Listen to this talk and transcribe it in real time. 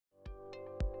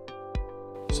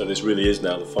So this really is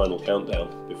now the final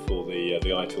countdown before the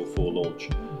ITIL 4 launch.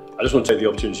 I just want to take the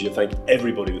opportunity to thank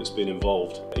everybody that's been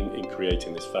involved in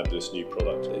creating this fabulous new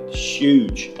product. A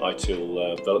huge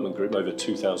ITIL development group, over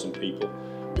 2,000 people.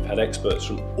 We've had experts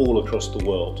from all across the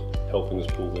world helping us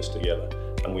pull this together,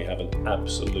 and we have an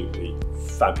absolutely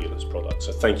fabulous product.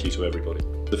 So thank you to everybody.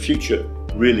 The future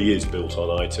really is built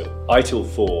on ITIL. ITIL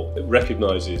 4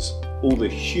 recognises all the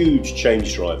huge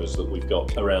change drivers that we've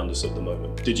got around us at the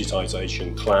moment.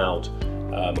 Digitisation, cloud,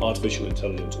 artificial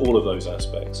intelligence, all of those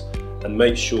aspects, and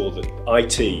make sure that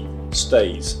IT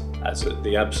stays as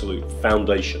the absolute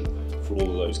foundation for all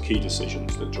of those key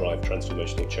decisions that drive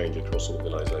transformational change across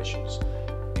organisations.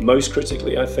 Most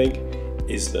critically, I think,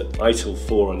 is that ITIL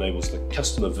 4 enables the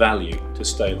customer value to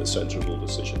stay at the centre of all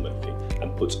decision making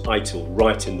and puts ITIL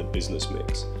right in the business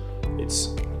mix.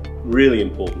 It's really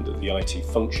important that the IT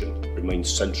function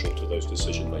remains central to those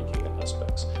decision making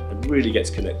aspects and really gets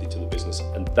connected to the business,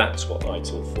 and that's what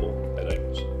ITIL 4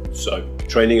 enables. So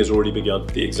training has already begun.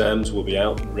 The exams will be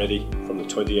out ready from the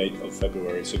 28th of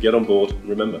February, so get on board.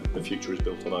 Remember, the future is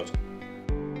built on ITIL.